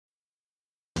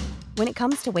When it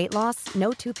comes to weight loss,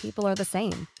 no two people are the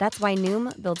same. That's why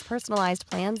Noom builds personalized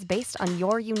plans based on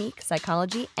your unique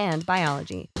psychology and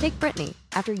biology. Take Brittany.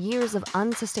 After years of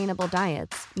unsustainable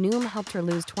diets, Noom helped her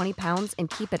lose 20 pounds and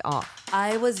keep it off.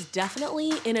 I was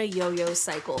definitely in a yo-yo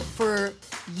cycle for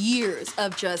years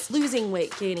of just losing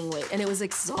weight, gaining weight, and it was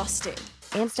exhausting.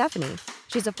 And Stephanie.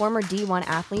 She's a former D1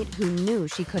 athlete who knew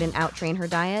she couldn't outtrain her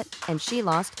diet, and she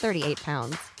lost 38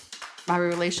 pounds. My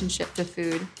relationship to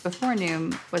food before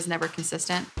Noom was never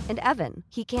consistent. And Evan,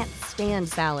 he can't stand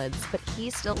salads, but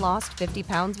he still lost 50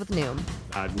 pounds with Noom.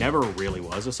 I never really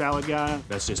was a salad guy.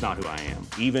 That's just not who I am.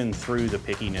 Even through the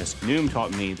pickiness, Noom taught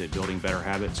me that building better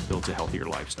habits builds a healthier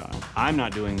lifestyle. I'm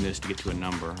not doing this to get to a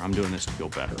number. I'm doing this to feel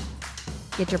better.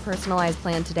 Get your personalized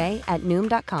plan today at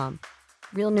Noom.com.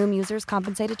 Real Noom users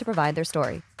compensated to provide their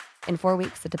story. In 4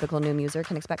 weeks, the typical Noom user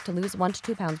can expect to lose 1 to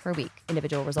 2 pounds per week.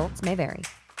 Individual results may vary.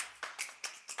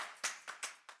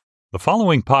 The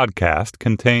following podcast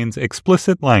contains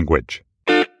explicit language.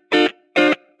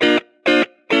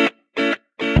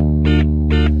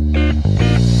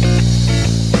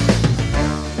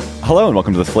 Hello and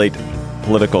welcome to the Slate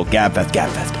Political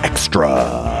Gabfest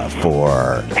Extra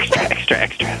for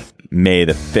Extra May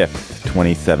the 5th,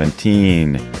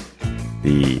 2017.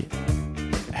 The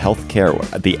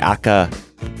healthcare, the ACA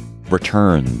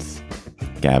returns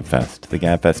Gabfest, the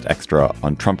Gabfest Extra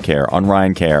on Trump Care, on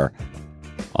Ryan Care,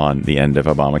 on the end of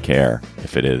Obamacare,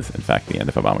 if it is, in fact, the end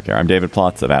of Obamacare. I'm David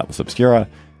Plotz of Atlas Obscura.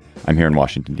 I'm here in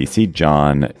Washington, D.C.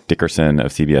 John Dickerson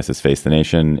of CBS's Face the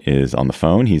Nation is on the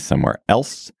phone. He's somewhere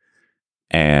else.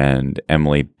 And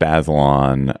Emily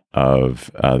Bazelon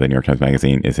of the New York Times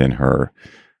Magazine is in her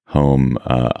home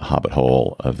hobbit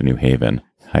hole of New Haven.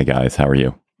 Hi, guys. How are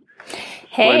you?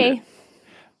 Hey.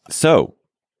 So,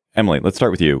 Emily, let's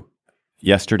start with you.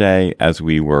 Yesterday, as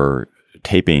we were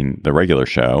taping the regular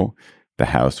show, the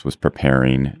House was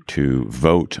preparing to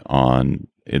vote on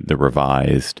the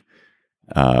revised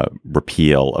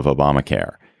repeal of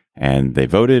Obamacare. And they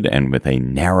voted, and with a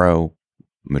narrow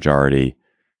majority,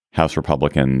 House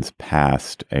Republicans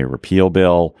passed a repeal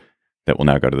bill that will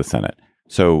now go to the Senate.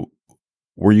 So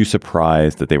were you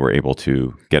surprised that they were able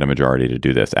to get a majority to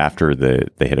do this after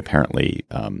they had apparently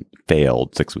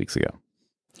failed 6 weeks ago?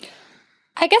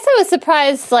 I guess I was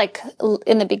surprised,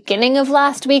 in the beginning of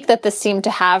last week, that this seemed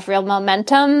to have real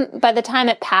momentum. By the time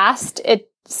it passed, it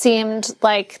seemed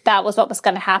like that was what was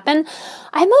going to happen.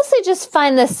 I mostly just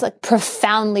find this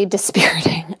profoundly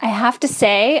dispiriting. I have to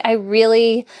say, I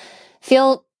really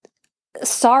feel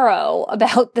sorrow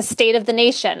about the state of the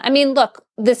nation. I mean, look,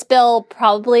 this bill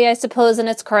probably, I suppose, in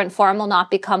its current form will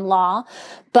not become law,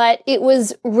 but it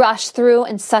was rushed through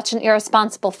in such an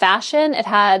irresponsible fashion.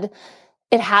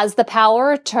 It has the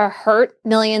power to hurt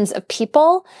millions of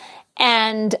people.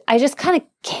 And I just kind of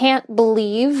can't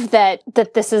believe that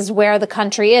this is where the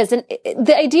country is. And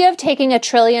the idea of taking $1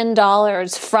 trillion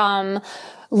from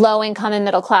low-income and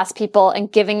middle-class people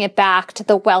and giving it back to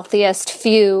the wealthiest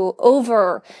few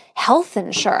over health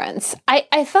insurance,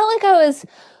 I felt like I was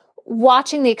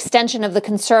watching the extension of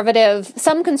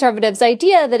some conservatives'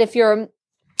 idea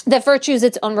that virtue is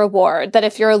its own reward, that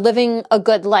if you're living a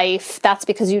good life, that's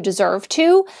because you deserve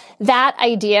to. That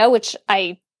idea, which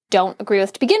I don't agree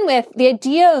with to begin with, the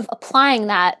idea of applying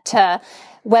that to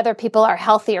whether people are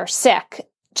healthy or sick,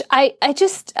 I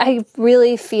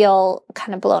really feel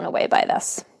kind of blown away by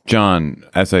this. John,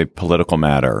 as a political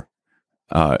matter,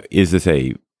 is this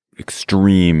a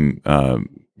extreme,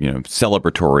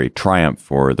 celebratory triumph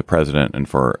for the president and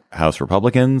for House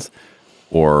Republicans?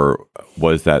 Or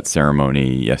was that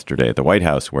ceremony yesterday at the White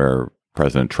House where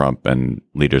President Trump and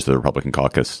leaders of the Republican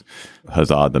caucus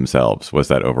huzzahed themselves, was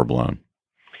that overblown?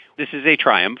 This is a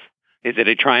triumph. Is it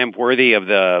a triumph worthy of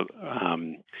the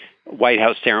White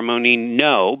House ceremony?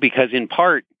 No, because in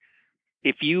part,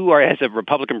 if you are, as a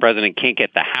Republican president, can't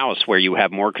get the House, where you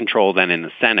have more control than in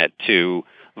the Senate, to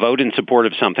vote in support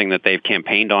of something that they've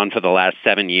campaigned on for the last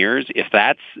 7 years, if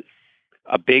that's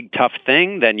a big, tough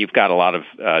thing, then you've got a lot of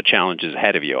challenges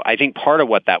ahead of you. I think part of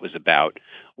what that was about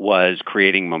was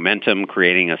creating momentum,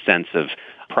 creating a sense of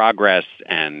progress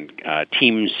and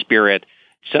team spirit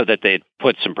so that they'd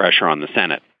put some pressure on the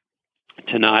Senate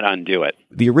to not undo it.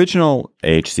 The original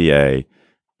AHCA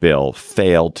bill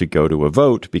failed to go to a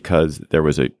vote because there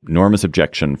was an enormous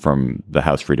objection from the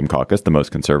House Freedom Caucus, the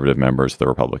most conservative members of the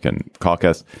Republican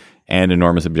caucus, and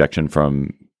enormous objection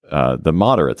from the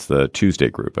moderates, the Tuesday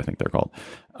group, I think they're called,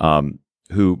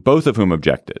 both of whom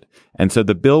objected. And so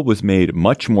the bill was made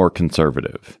much more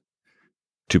conservative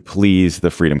to please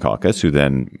the Freedom Caucus, who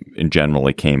then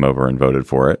generally came over and voted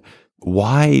for it.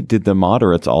 Why did the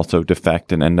moderates also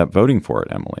defect and end up voting for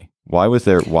it, Emily? Why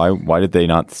did they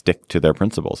not stick to their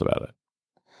principles about it?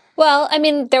 Well, I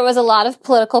mean, there was a lot of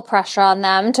political pressure on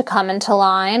them to come into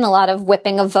line, a lot of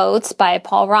whipping of votes by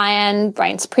Paul Ryan.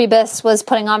 Reince Priebus was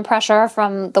putting on pressure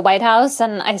from the White House,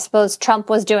 and I suppose Trump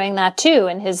was doing that too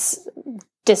in his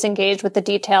disengaged with the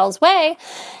details way.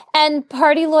 And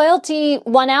party loyalty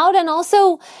won out, and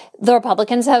also the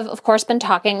Republicans have, of course, been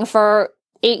talking for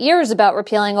 8 years about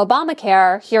repealing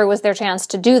Obamacare. Here was their chance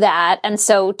to do that. And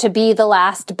so to be the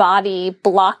last body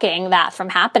blocking that from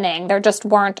happening, there just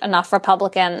weren't enough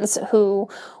Republicans who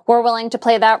were willing to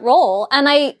play that role. And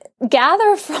I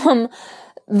gather from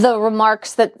the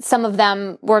remarks that some of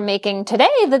them were making today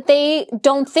that they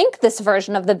don't think this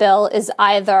version of the bill is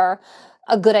either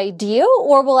a good idea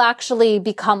or will actually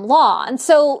become law. And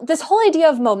so this whole idea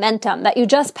of momentum, that you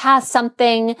just pass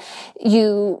something,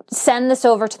 you send this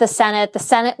over to the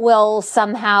Senate will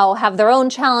somehow have their own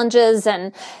challenges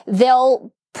and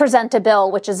they'll present a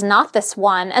bill which is not this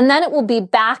one, and then it will be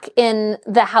back in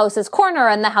the House's corner,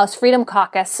 and the House Freedom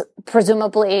Caucus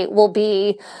presumably will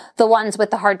be the ones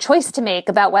with the hard choice to make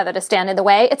about whether to stand in the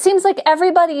way. It seems like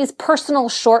everybody's personal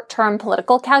short-term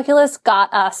political calculus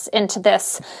got us into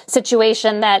this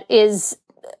situation that is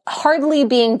hardly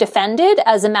being defended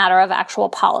as a matter of actual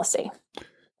policy.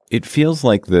 It feels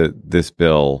like this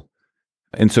bill,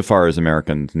 insofar as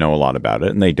Americans know a lot about it,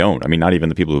 and they don't. I mean, not even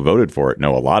the people who voted for it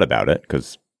know a lot about it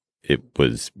because it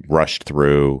was rushed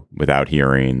through without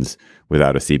hearings,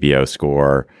 without a CBO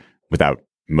score, without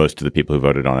most of the people who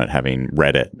voted on it having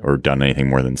read it or done anything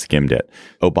more than skimmed it.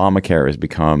 Obamacare has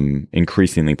become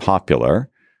increasingly popular,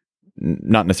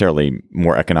 not necessarily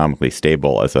more economically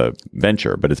stable as a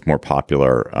venture, but it's more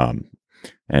popular,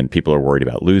 and people are worried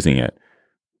about losing it.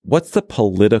 What's the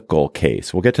political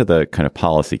case? We'll get to the kind of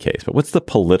policy case, but what's the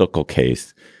political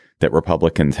case that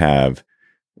Republicans have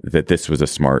that this was a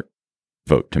smart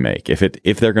vote to make? If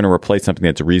they're going to replace something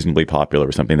that's reasonably popular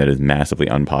with something that is massively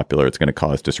unpopular, it's going to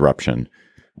cause disruption.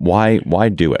 Why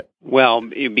do it? Well,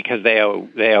 because they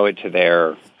owe it to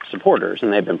their supporters,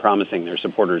 and they've been promising their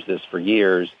supporters this for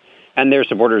years. And their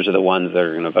supporters are the ones that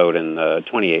are going to vote in the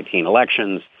 2018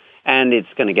 elections, and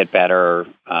it's going to get better.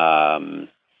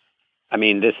 I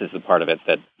mean, this is the part of it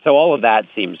so all of that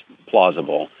seems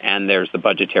plausible. And there's the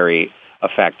budgetary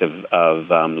effect of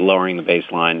lowering the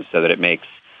baseline so that it makes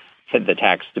the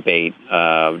tax debate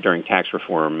during tax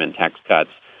reform and tax cuts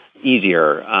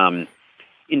easier.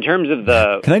 In terms of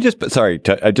Can I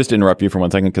just interrupt you for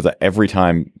 1 second? Because every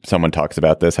time someone talks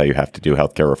about this, how you have to do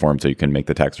healthcare reform so you can make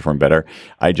the tax reform better,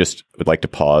 I just would like to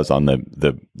pause on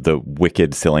the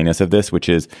wicked silliness of this, which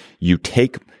is you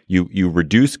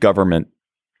reduce government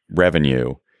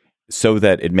revenue so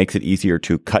that it makes it easier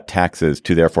to cut taxes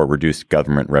to therefore reduce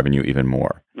government revenue even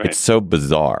more. Right. It's so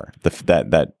bizarre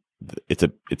that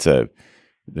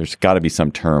there's got to be some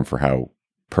term for how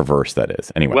perverse that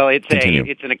is. Anyway, well, it's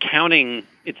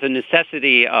a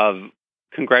necessity of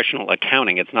congressional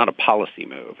accounting. It's not a policy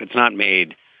move. It's not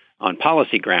made on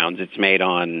policy grounds. It's made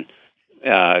on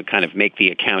kind of make the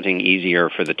accounting easier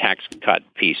for the tax cut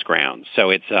piece grounds. So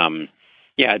it's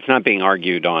it's not being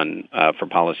argued on for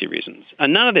policy reasons.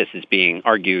 And none of this is being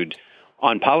argued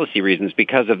on policy reasons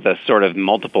because of the sort of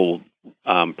multiple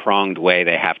pronged way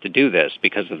they have to do this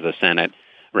because of the Senate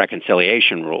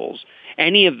reconciliation rules.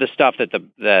 Any of the stuff that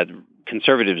the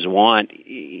conservatives want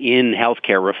in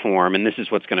healthcare reform, and this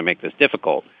is what's going to make this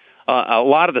difficult, a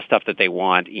lot of the stuff that they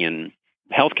want in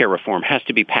healthcare reform has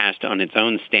to be passed on its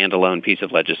own standalone piece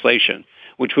of legislation,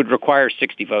 which would require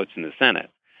 60 votes in the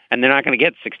Senate. And they're not going to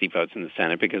get 60 votes in the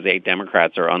Senate because 8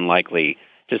 Democrats are unlikely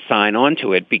to sign on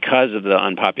to it because of the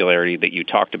unpopularity that you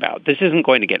talked about. This isn't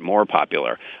going to get more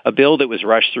popular. A bill that was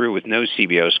rushed through with no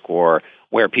CBO score,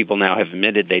 where people now have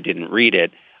admitted they didn't read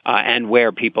it, and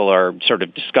where people are sort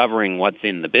of discovering what's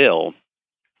in the bill,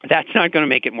 that's not going to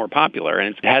make it more popular.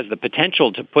 And it has the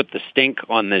potential to put the stink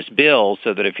on this bill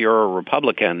so that if you're a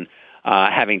Republican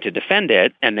having to defend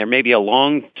it, and there may be a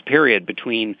long period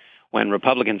between when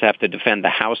Republicans have to defend the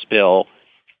House bill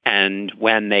and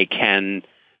when they can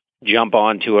jump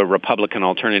onto a Republican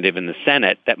alternative in the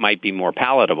Senate that might be more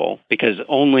palatable, because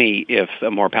only if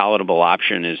a more palatable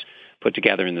option is put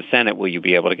together in the Senate will you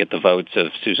be able to get the votes of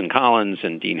Susan Collins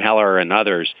and Dean Heller and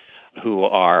others who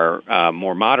are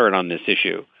more moderate on this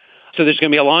issue. So there's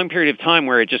going to be a long period of time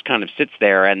where it just kind of sits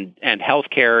there, and health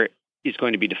care is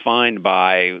going to be defined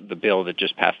by the bill that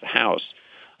just passed the House.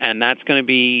 And that's going to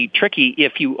be tricky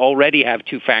if you already have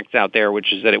two facts out there,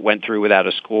 which is that it went through without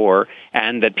a score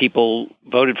and that people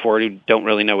voted for it who don't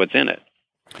really know what's in it.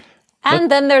 And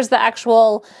then there's the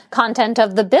actual content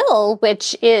of the bill,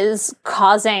 which is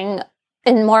causing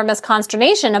enormous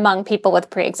consternation among people with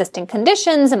pre-existing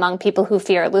conditions, among people who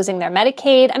fear losing their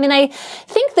Medicaid. I mean, I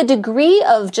think the degree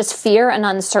of just fear and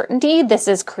uncertainty this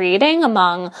is creating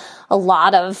among a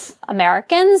lot of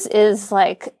Americans is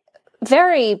like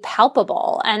very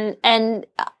palpable. And,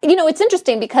 it's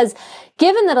interesting because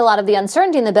given that a lot of the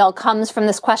uncertainty in the bill comes from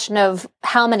this question of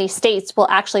how many states will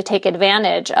actually take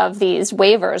advantage of these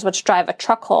waivers, which drive a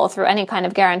truck hole through any kind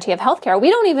of guarantee of healthcare, we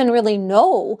don't even really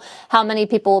know how many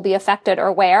people will be affected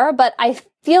or where. But I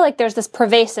feel like there's this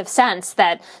pervasive sense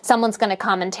that someone's going to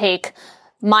come and take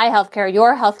my healthcare,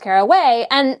 your healthcare away.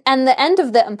 And the end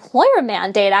of the employer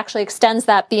mandate actually extends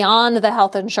that beyond the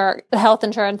health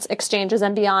insurance exchanges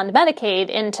and beyond Medicaid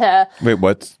into...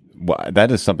 Wait, that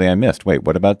is something I missed. Wait,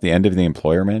 what about the end of the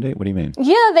employer mandate? What do you mean?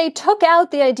 Yeah, they took out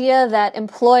the idea that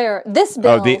this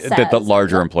bill says that the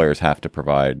larger employers have to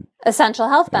provide essential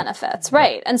health benefits,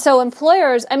 right? And so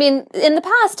employers, I mean, in the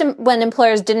past, when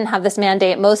employers didn't have this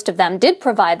mandate, most of them did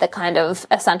provide the kind of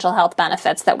essential health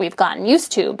benefits that we've gotten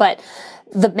used to, but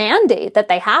the mandate that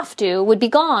they have to would be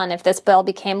gone if this bill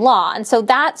became law. And so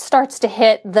that starts to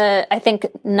hit I think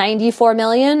 94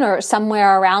 million or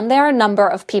somewhere around there, number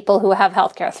of people who have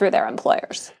healthcare through their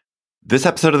employers. This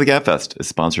episode of the GabFest is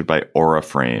sponsored by Aura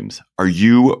Frames. Are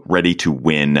you ready to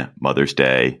win Mother's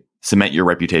Day? Cement your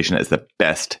reputation as the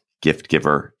best gift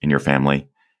giver in your family?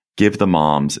 Give the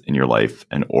moms in your life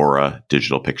an Aura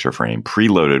digital picture frame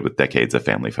preloaded with decades of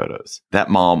family photos. That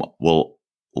mom will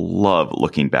love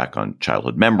looking back on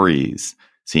childhood memories,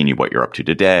 seeing what you're up to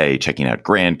today, checking out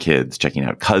grandkids, checking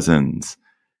out cousins.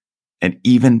 And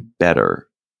even better,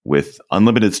 with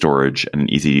unlimited storage and an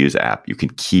easy-to-use app, you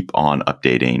can keep on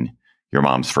updating your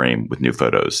mom's frame with new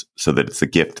photos so that it's a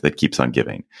gift that keeps on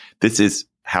giving. This is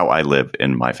how I live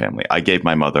in my family. I gave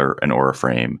my mother an Aura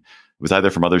frame. It was either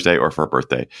for Mother's Day or for her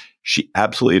birthday. She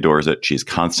absolutely adores it. She's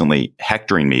constantly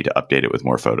hectoring me to update it with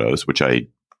more photos, which I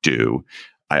do.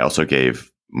 I also gave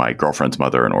my girlfriend's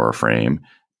mother an Aura frame,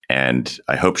 and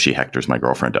I hope she hectors my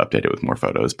girlfriend to update it with more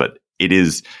photos. But it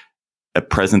is a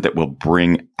present that will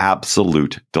bring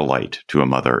absolute delight to a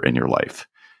mother in your life.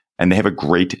 And they have a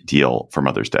great deal for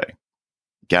Mother's Day.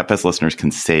 GabFest listeners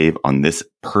can save on this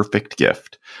perfect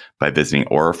gift by visiting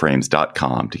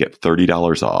auraframes.com to get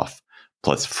 $30 off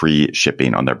plus free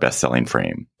shipping on their best-selling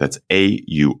frame. That's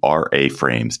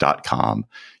auraframes.com.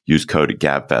 Use code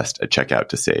GabFest at checkout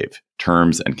to save.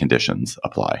 Terms and conditions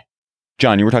apply.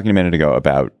 John, you were talking a minute ago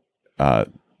about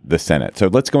the Senate. So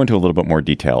let's go into a little bit more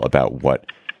detail about what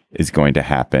is going to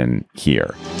happen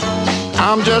here.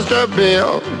 I'm just a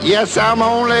bill. Yes, I'm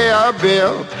only a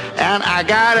bill. And I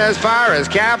got as far as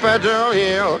Capitol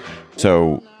Hill.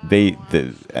 So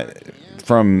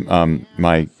from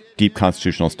my deep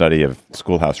constitutional study of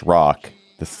Schoolhouse Rock,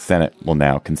 the Senate will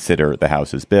now consider the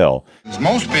House's bill.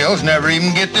 Most bills never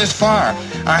even get this far.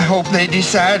 I hope they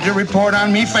decide to report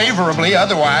on me favorably.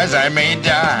 Otherwise, I may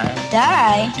die.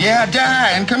 Die? Yeah,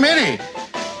 die in committee.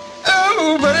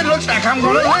 Oh, but it looks like I'm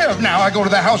going to live. Now I go to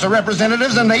the House of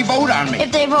Representatives and they vote on me.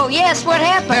 If they vote yes, what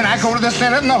happens? Then I go to the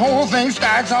Senate and the whole thing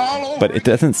starts all over. But it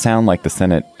doesn't sound like the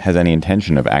Senate has any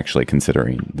intention of actually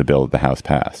considering the bill that the House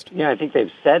passed. Yeah, I think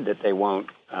they've said that they won't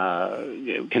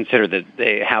consider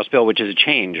the House bill, which is a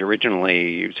change.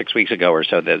 Originally, 6 weeks ago or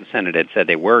so, the Senate had said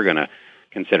they were going to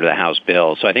consider the House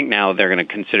bill. So I think now they're going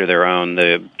to consider their own.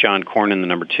 John Cornyn, the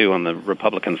number 2 on the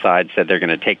Republican side, said they're going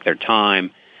to take their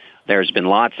time. There's been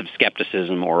lots of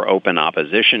skepticism or open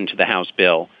opposition to the House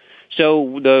bill.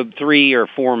 So the 3 or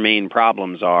 4 main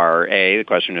problems are, A, the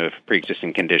question of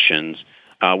pre-existing conditions,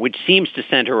 which seems to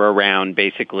center around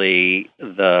basically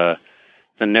the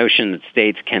notion that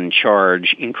states can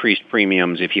charge increased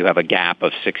premiums if you have a gap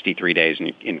of 63 days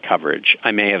in coverage.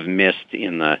 I may have missed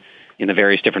in the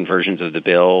various different versions of the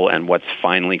bill and what's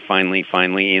finally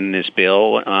in this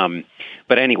bill.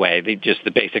 But anyway,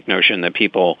 the basic notion that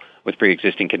people with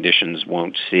pre-existing conditions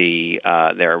won't see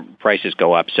their prices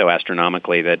go up so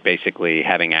astronomically that basically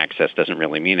having access doesn't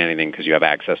really mean anything because you have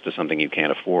access to something you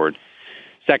can't afford.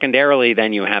 Secondarily,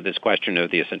 then you have this question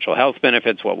of the essential health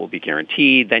benefits, what will be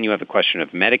guaranteed. Then you have the question of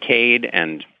Medicaid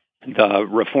and the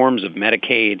reforms of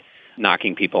Medicaid,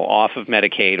 knocking people off of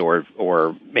Medicaid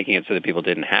or making it so that people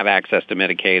didn't have access to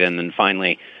Medicaid. And then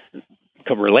finally,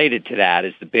 related to that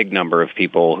is the big number of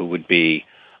people who would be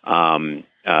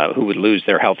who would lose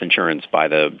their health insurance by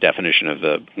the definition of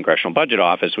the Congressional Budget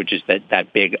Office, which is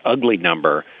that big, ugly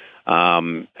number.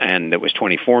 And it was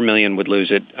 24 million would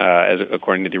lose it,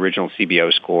 according to the original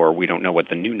CBO score. We don't know what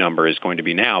the new number is going to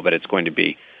be now, but it's going to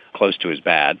be close to as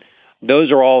bad.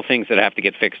 Those are all things that have to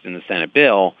get fixed in the Senate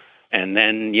bill. And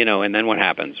then, and then what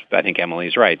happens? I think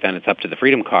Emily's right. Then it's up to the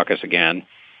Freedom Caucus again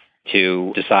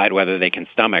to decide whether they can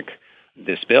stomach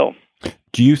this bill.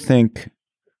 Do you think,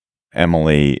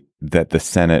 Emily, that the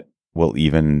Senate will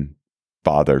even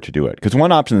bother to do it? Because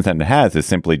one option the Senate has is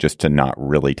simply just to not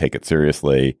really take it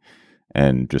seriously,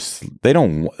 and just they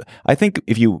don't. I think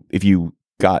if you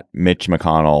got Mitch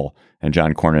McConnell and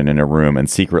John Cornyn in a room and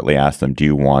secretly asked them, "Do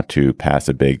you want to pass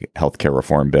a big healthcare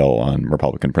reform bill on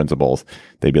Republican principles?"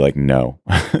 they'd be like, "No."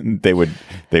 They would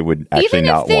actually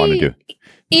not want to do.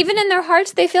 Even in their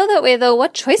hearts, they feel that way, though.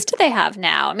 What choice do they have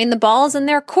now? I mean, the ball's in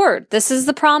their court. This is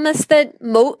the promise that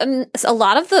a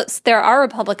lot of there are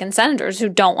Republican senators who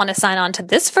don't want to sign on to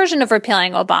this version of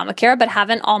repealing Obamacare, but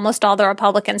haven't almost all the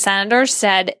Republican senators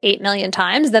said 8 million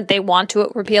times that they want to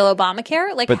repeal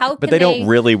Obamacare? Like, but they don't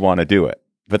really want to do it.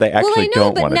 But they actually don't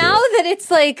want to do it. But now that it's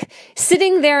like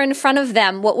sitting there in front of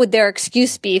them, what would their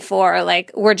excuse be for, like,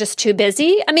 we're just too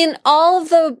busy? I mean, all of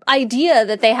the idea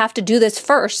that they have to do this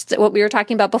first, what we were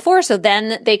talking about before, so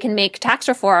then they can make tax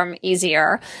reform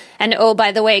easier. And, oh,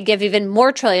 by the way, give even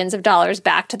more trillions of dollars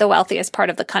back to the wealthiest part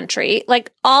of the country.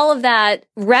 Like, all of that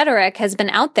rhetoric has been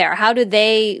out there.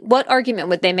 What argument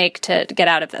would they make to get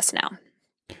out of this now?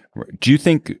 Do you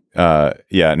think, I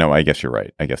guess you're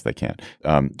right. I guess they can.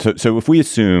 So if we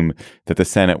assume that the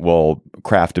Senate will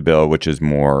craft a bill which is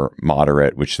more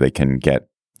moderate, which they can get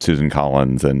Susan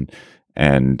Collins and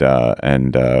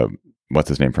what's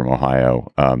his name from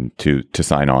Ohio, to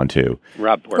sign on to.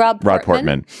 Rob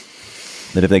Portman.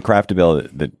 That if they craft a bill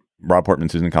that Rob Portman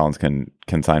and Susan Collins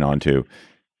can sign on to,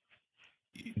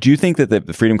 do you think that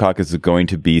the Freedom Caucus is going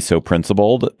to be so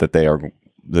principled that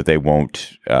they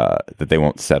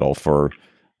won't settle for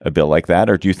a bill like that?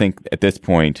 Or do you think at this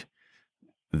point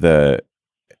the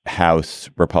House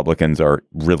Republicans are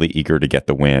really eager to get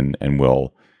the win and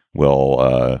will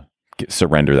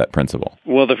surrender that principle?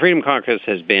 Well, the Freedom Caucus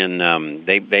has been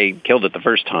they killed it the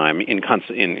first time in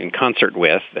concert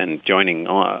with and joining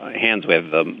hands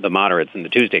with the moderates in the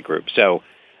Tuesday group. So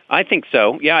I think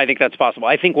so. Yeah, I think that's possible.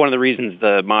 I think one of the reasons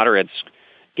the moderates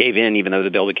gave in, even though the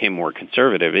bill became more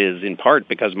conservative, is in part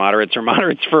because moderates are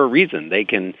moderates for a reason. They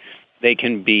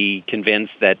can be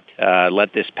convinced that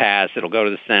let this pass, it'll go to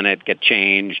the Senate, get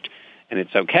changed, and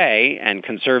it's okay. And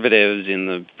conservatives in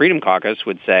the Freedom Caucus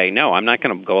would say, no, I'm not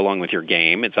going to go along with your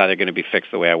game. It's either going to be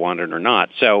fixed the way I want it or not.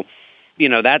 So,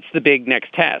 that's the big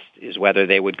next test, is whether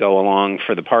they would go along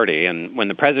for the party. And when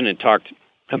the president talked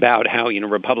about how,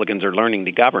 Republicans are learning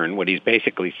to govern, what he's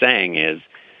basically saying is,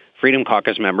 Freedom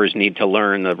Caucus members need to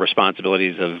learn the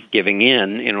responsibilities of giving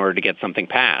in order to get something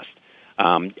passed.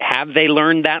 Have they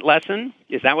learned that lesson?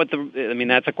 Is that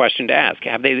that's a question to ask.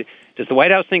 Does the White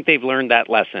House think they've learned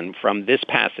that lesson from this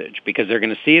passage? Because they're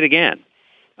going to see it again.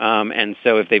 And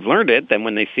so if they've learned it, then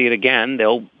when they see it again,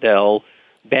 they'll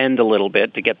bend a little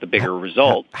bit to get the bigger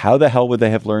result. How the hell would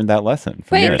they have learned that lesson?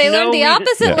 Wait, they learned the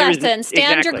opposite lesson.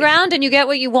 Stand your ground and you get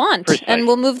what you want. Precisely. And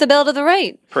we'll move the bill to the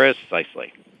right.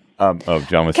 Precisely.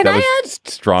 John was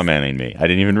strawmanning me. I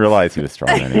didn't even realize he was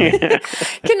strawmanning me.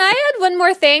 Can I add one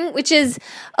more thing, which is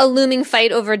a looming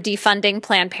fight over defunding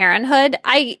Planned Parenthood?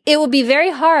 It will be very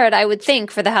hard, I would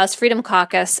think, for the House Freedom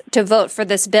Caucus to vote for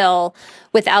this bill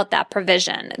without that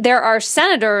provision. There are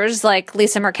senators like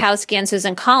Lisa Murkowski and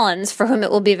Susan Collins for whom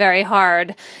it will be very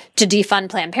hard to defund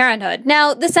Planned Parenthood.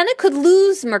 Now, the Senate could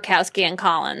lose Murkowski and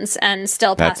Collins and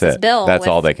still pass this bill. That's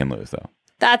all they can lose, though.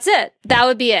 That's it. That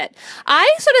would be it.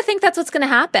 I sort of think that's what's going to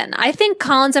happen. I think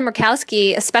Collins and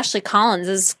Murkowski, especially Collins,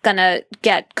 is going to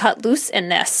get cut loose in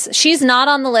this. She's not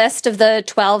on the list of the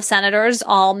 12 senators,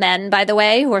 all men, by the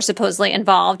way, who are supposedly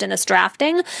involved in this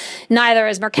drafting. Neither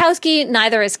is Murkowski.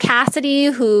 Neither is Cassidy,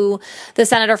 the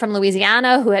senator from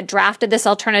Louisiana, who had drafted this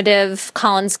alternative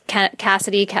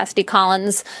Cassidy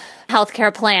Collins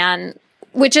healthcare plan,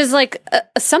 which is like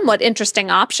a somewhat interesting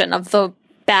option of the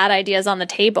bad ideas on the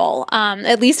table.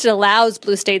 At least it allows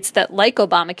blue states that like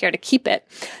Obamacare to keep it.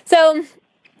 So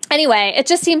anyway, it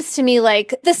just seems to me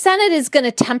like the Senate is going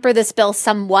to temper this bill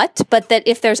somewhat, but that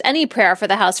if there's any prayer for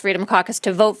the House Freedom Caucus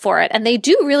to vote for it, and they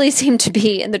do really seem to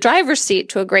be in the driver's seat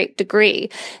to a great degree,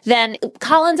 then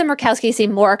Collins and Murkowski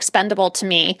seem more expendable to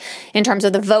me in terms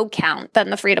of the vote count than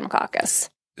the Freedom Caucus.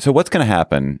 So what's going to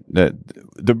happen?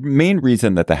 The main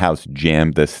reason that the House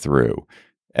jammed this through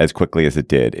as quickly as it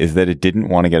did is that it didn't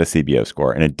want to get a CBO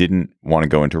score, and it didn't want to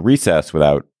go into recess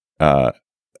without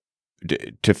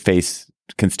to face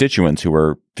constituents who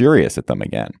were furious at them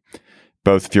again.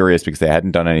 Both furious because they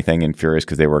hadn't done anything and furious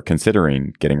because they were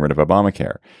considering getting rid of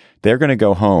Obamacare. They're going to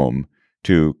go home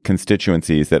to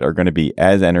constituencies that are going to be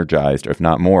as energized, if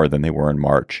not more, than they were in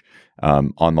March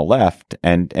on the left,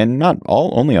 and not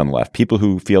only on the left, people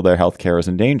who feel their health care is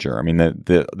in danger. I mean,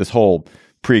 this whole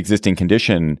pre-existing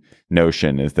condition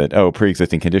notion is that,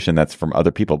 pre-existing condition, that's from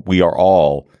other people. We are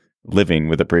all living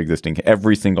with a pre-existing.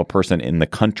 Every single person in the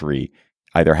country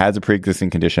either has a pre-existing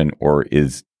condition or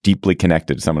is deeply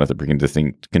connected to someone with a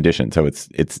pre-existing condition. So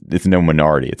it's no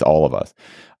minority. It's all of us.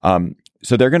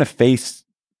 So they're going to face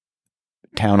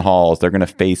town halls. They're going to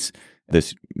face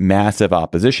this massive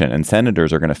opposition, and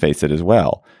senators are going to face it as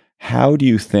well. How do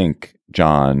you think,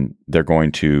 John, they're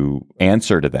going to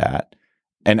answer to that,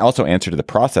 and also answer to the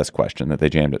process question that they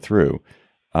jammed it through,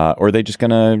 or are they just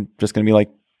gonna be like,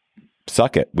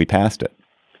 suck it, we passed it?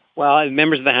 Well,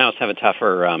 members of the House have a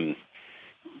tougher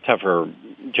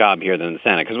job here than the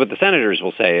Senate, because what the senators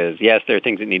will say is, yes, there are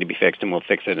things that need to be fixed, and we'll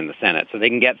fix it in the Senate, so they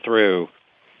can get through.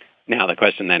 Now the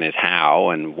question then is how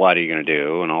and what are you going to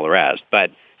do and all the rest,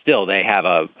 but still, they have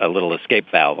a little escape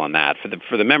valve on that.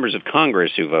 For the members of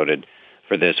Congress who voted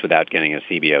for this without getting a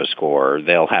CBO score,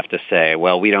 they'll have to say,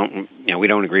 well, we don't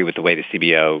agree with the way the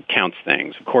CBO counts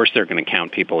things. Of course, they're going to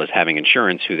count people as having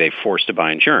insurance who they forced to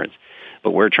buy insurance,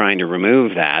 but we're trying to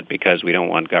remove that because we don't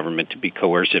want government to be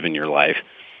coercive in your life,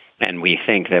 and we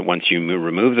think that once you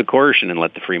remove the coercion and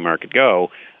let the free market go,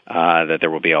 that there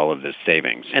will be all of this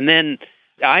savings. And then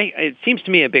it seems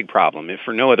to me a big problem, if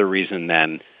for no other reason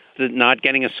than not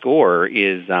getting a score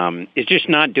is just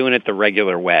not doing it the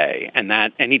regular way. And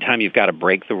that anytime you've got to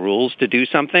break the rules to do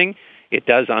something, it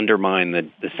does undermine the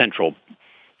central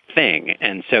thing.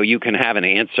 And so you can have an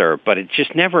answer, but it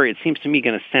just never, it seems to me,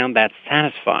 going to sound that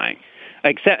satisfying.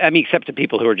 Except to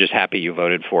people who are just happy you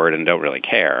voted for it and don't really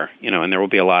care. And there will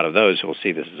be a lot of those who will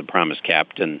see this as a promise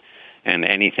kept and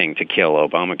anything to kill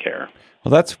Obamacare.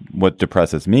 Well, that's what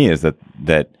depresses me, is that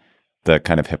the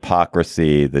kind of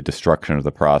hypocrisy, the destruction of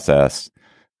the process.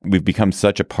 We've become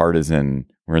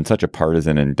we're in such a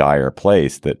partisan and dire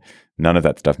place that none of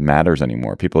that stuff matters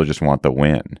anymore. People just want the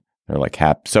win. They're like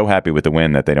so happy with the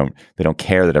win that they don't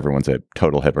care that everyone's a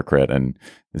total hypocrite and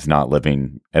is not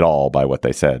living at all by what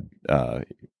they said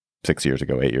 6 years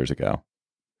ago, 8 years ago.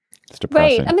 It's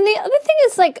depressing. Right. I mean, the other thing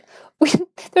is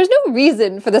there's no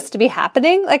reason for this to be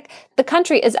happening. Like, the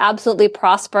country is absolutely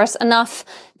prosperous enough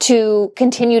to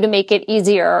continue to make it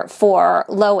easier for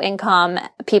low income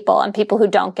people and people who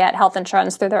don't get health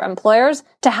insurance through their employers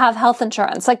to have health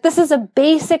insurance. Like, this is a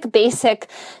basic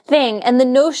thing. And the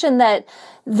notion that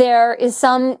there is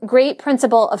some great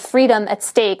principle of freedom at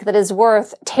stake that is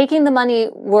worth taking the money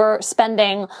we're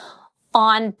spending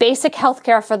on basic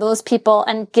healthcare for those people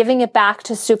and giving it back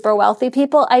to super wealthy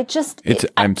people.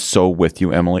 I'm so with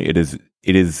you, Emily.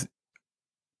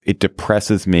 It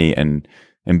depresses me and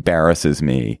embarrasses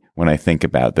me when I think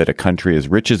about that a country as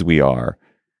rich as we are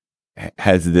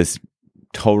has this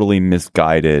totally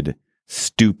misguided,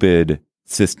 stupid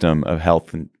system of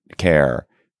health care.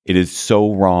 It is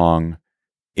so wrong.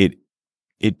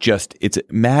 It's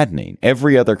maddening.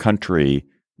 Every other country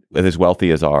as wealthy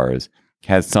as ours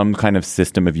has some kind of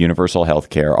system of universal health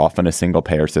care, often a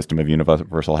single-payer system of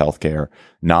universal health care,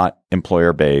 not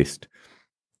employer-based,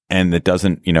 and that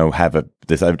doesn't, have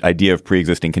this idea of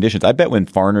pre-existing conditions. I bet when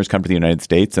foreigners come to the United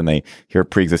States and they hear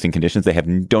pre-existing conditions, they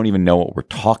don't even know what we're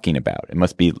talking about. It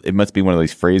must be one of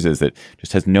these phrases that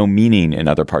just has no meaning in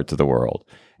other parts of the world.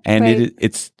 And right.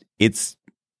 It's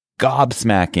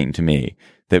gobsmacking to me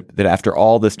that after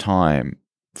all this time,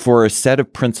 for a set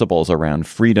of principles around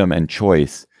freedom and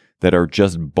choice that are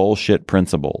just bullshit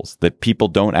principles that people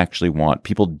don't actually want.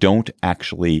 People don't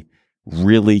actually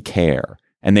really care.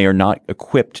 And they are not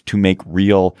equipped to make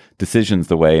real decisions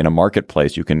the way in a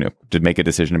marketplace you can to make a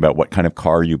decision about what kind of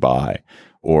car you buy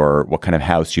or what kind of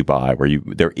house you buy, where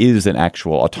there is an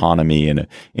actual autonomy and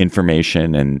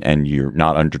information and you're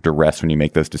not under duress when you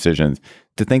make those decisions.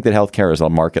 To think that healthcare is a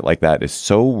market like that is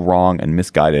so wrong and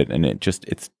misguided, and it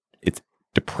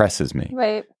depresses me.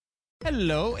 Right.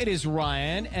 Hello, it is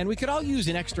Ryan, and we could all use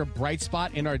an extra bright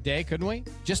spot in our day, couldn't we?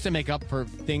 Just to make up for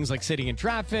things like sitting in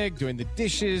traffic, doing the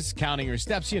dishes, counting your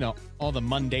steps, all the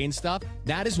mundane stuff.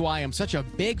 That is why I'm such a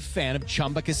big fan of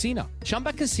Chumba Casino.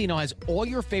 Chumba Casino has all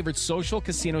your favorite social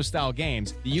casino-style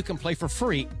games that you can play for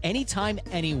free anytime,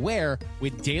 anywhere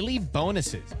with daily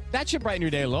bonuses. That should brighten your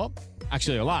day a little.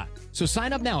 Actually, a lot. So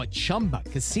sign up now at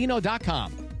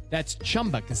ChumbaCasino.com. That's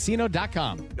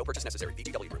ChumbaCasino.com. No purchase necessary.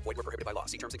 VGW Group. Void where prohibited by law.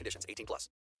 See terms and conditions. 18+.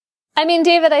 I mean,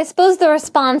 David, I suppose the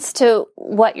response to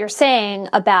what you're saying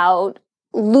about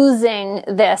losing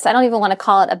this, I don't even want to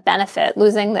call it a benefit,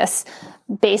 losing this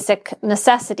basic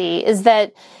necessity, is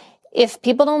that if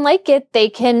people don't like it, they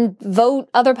can vote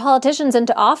other politicians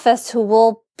into office who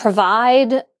will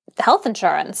provide health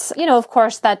insurance. Of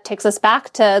course, that takes us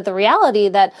back to the reality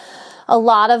that a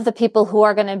lot of the people who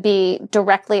are going to be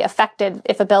directly affected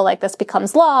if a bill like this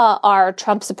becomes law are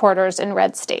Trump supporters in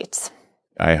red states.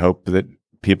 I hope that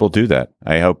people do that.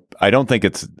 I don't think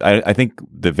it's, I think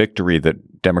the victory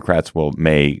that Democrats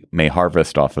may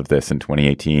harvest off of this in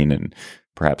 2018 and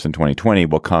perhaps in 2020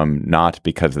 will come not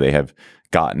because they have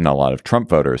gotten a lot of Trump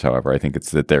voters. However, I think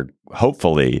it's that they're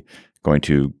hopefully going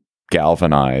to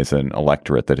galvanize an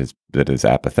electorate that is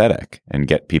apathetic and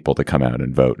get people to come out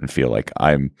and vote and feel like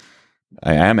I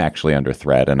am actually under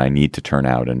threat and I need to turn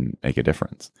out and make a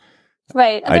difference.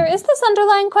 Right. There is this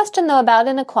underlying question, though, about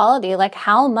inequality. Like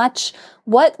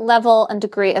what level and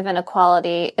degree of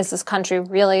inequality is this country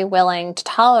really willing to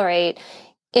tolerate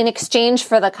in exchange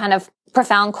for the kind of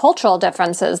profound cultural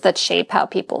differences that shape how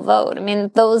people vote? I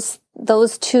mean, those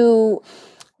two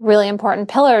really important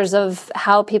pillars of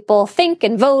how people think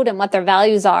and vote and what their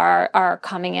values are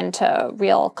coming into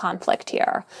real conflict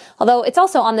here. Although it's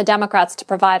also on the Democrats to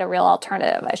provide a real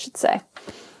alternative, I should say.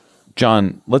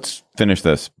 John, let's finish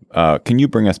this. Can you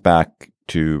bring us back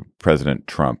to President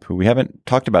Trump, who we haven't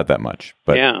talked about that much?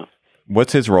 But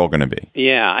what's his role going to be?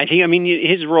 Yeah, I mean,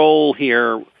 his role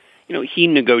here, he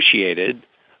negotiated,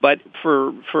 but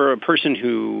for a person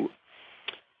who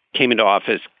came into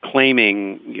office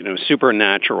claiming,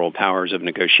 supernatural powers of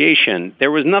negotiation,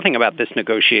 there was nothing about this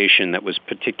negotiation that was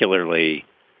particularly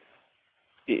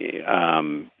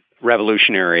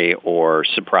revolutionary or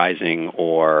surprising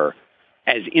or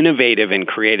as innovative and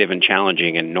creative and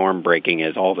challenging and norm-breaking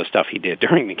as all the stuff he did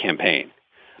during the campaign.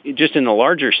 Just in the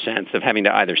larger sense of having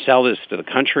to either sell this to the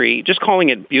country, just calling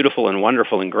it beautiful and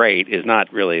wonderful and great is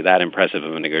not really that impressive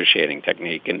of a negotiating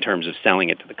technique in terms of selling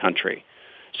it to the country.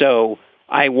 So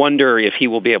I wonder if he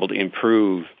will be able to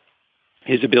improve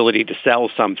his ability to sell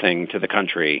something to the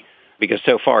country, because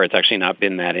so far it's actually not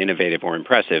been that innovative or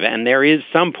impressive. And there is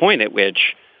some point at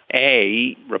which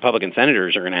Republican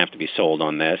senators are going to have to be sold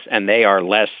on this, and they are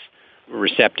less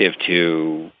receptive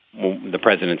to the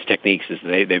president's techniques as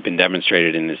they've been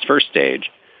demonstrated in this first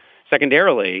stage.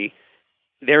 Secondarily,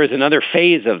 there is another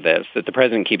phase of this that the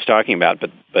president keeps talking about,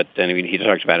 but then he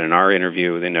talked about in our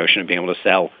interview, the notion of being able to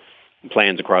sell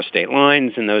plans across state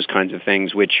lines and those kinds of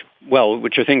things, which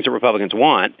are things that Republicans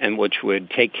want and which would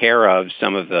take care of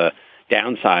some of the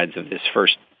downsides of this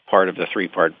first part of the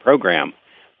three-part program.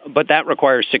 But that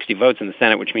requires 60 votes in the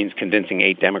Senate, which means convincing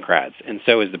 8 Democrats. And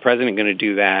so is the president going to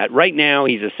do that? Right now,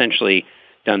 he's essentially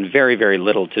done very, very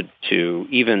little to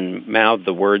even mouth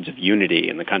the words of unity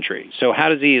in the country. So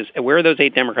where are those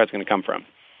 8 Democrats going to come from?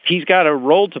 He's got a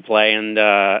role to play, and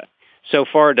so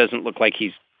far it doesn't look like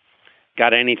he's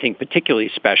got anything particularly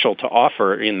special to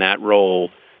offer in that role,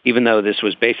 even though this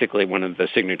was basically one of the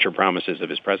signature promises of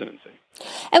his presidency.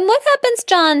 And what happens,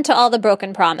 John, to all the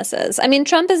broken promises? I mean,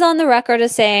 Trump is on the record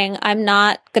as saying, I'm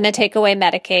not going to take away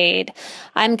Medicaid.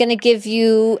 I'm going to give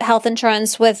you health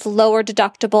insurance with lower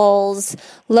deductibles,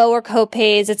 lower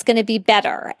copays. It's going to be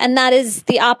better. And that is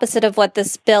the opposite of what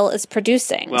this bill is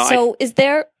producing. Well, so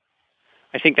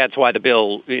I think that's why the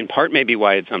bill, in part, may be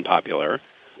why it's unpopular.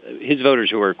 His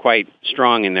voters who are quite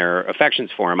strong in their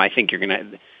affections for him, I think you're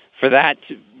going to, for that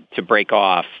to break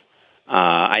off,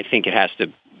 I think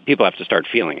people have to start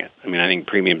feeling it. I mean, I think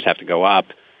premiums have to go up,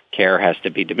 care has to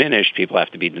be diminished, people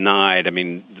have to be denied. I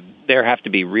mean, there have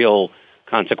to be real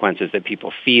consequences that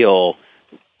people feel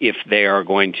if they are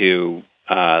going to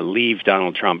leave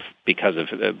Donald Trump because of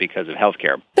health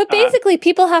care. But basically,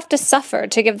 people have to suffer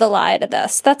to give the lie to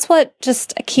this. That's what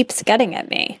just keeps getting at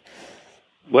me.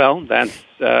 Well, that's.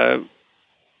 I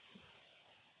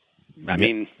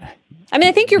mean,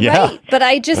 I think you're right, but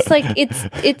I just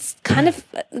it's kind of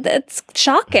that's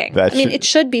shocking. It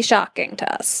should be shocking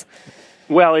to us.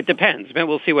 Well, it depends. But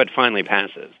we'll see what finally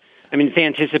passes. I mean, it's the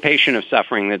anticipation of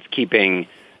suffering that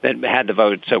had the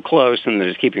vote so close and that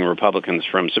is keeping Republicans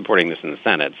from supporting this in the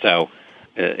Senate. So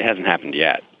it hasn't happened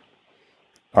yet.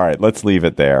 All right, let's leave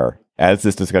it there. As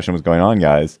this discussion was going on,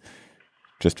 guys,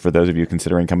 just for those of you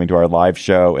considering coming to our live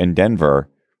show in Denver,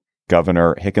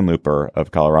 Governor Hickenlooper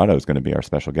of Colorado is going to be our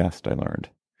special guest, I learned.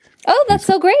 Oh, that's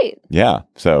so great. Yeah.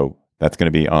 So that's going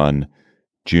to be on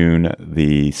June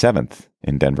the 7th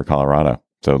in Denver, Colorado.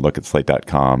 So look at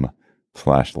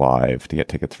slate.com/live to get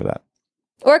tickets for that.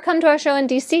 Or come to our show in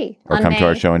D.C. Or come to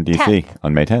our show in D.C.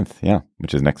 on May 10th. Yeah,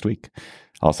 which is next week.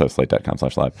 Also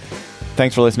slate.com/live.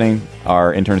 Thanks for listening.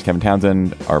 Our intern is Kevin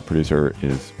Townsend. Our producer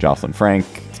is Jocelyn Frank.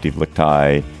 Steve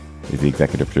Lichtai is the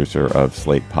executive producer of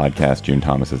Slate Podcast. June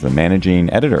Thomas is the managing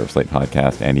editor of Slate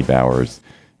Podcast. Andy Bowers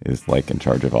is in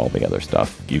charge of all the other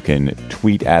stuff. You can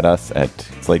tweet at us at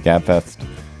Slate Gabfest.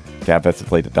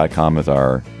 Gabfest@slate.com is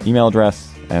our email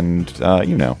address. And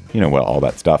you know all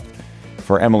that stuff.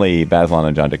 For Emily Bazelon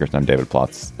and John Dickerson, I'm David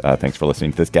Plotz. Thanks for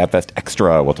listening to this Gabfest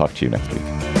Extra. We'll talk to you next week.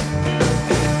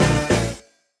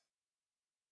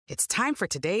 It's time for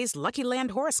today's Lucky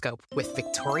Land horoscope with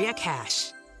Victoria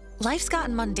Cash. Life's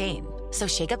gotten mundane, so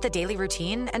shake up the daily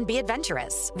routine and be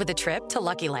adventurous with a trip to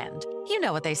Lucky Land. You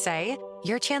know what they say,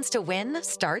 your chance to win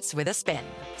starts with a spin.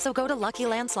 So go to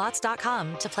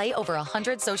LuckyLandSlots.com to play over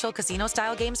 100 social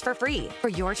casino-style games for free for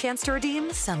your chance to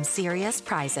redeem some serious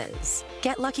prizes.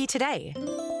 Get lucky today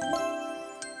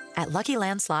at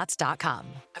LuckyLandSlots.com.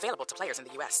 Available to players in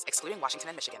the U.S., excluding Washington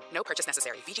and Michigan. No purchase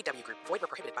necessary. VGW Group. Void where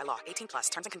prohibited by law. 18+.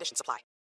 Terms and conditions apply.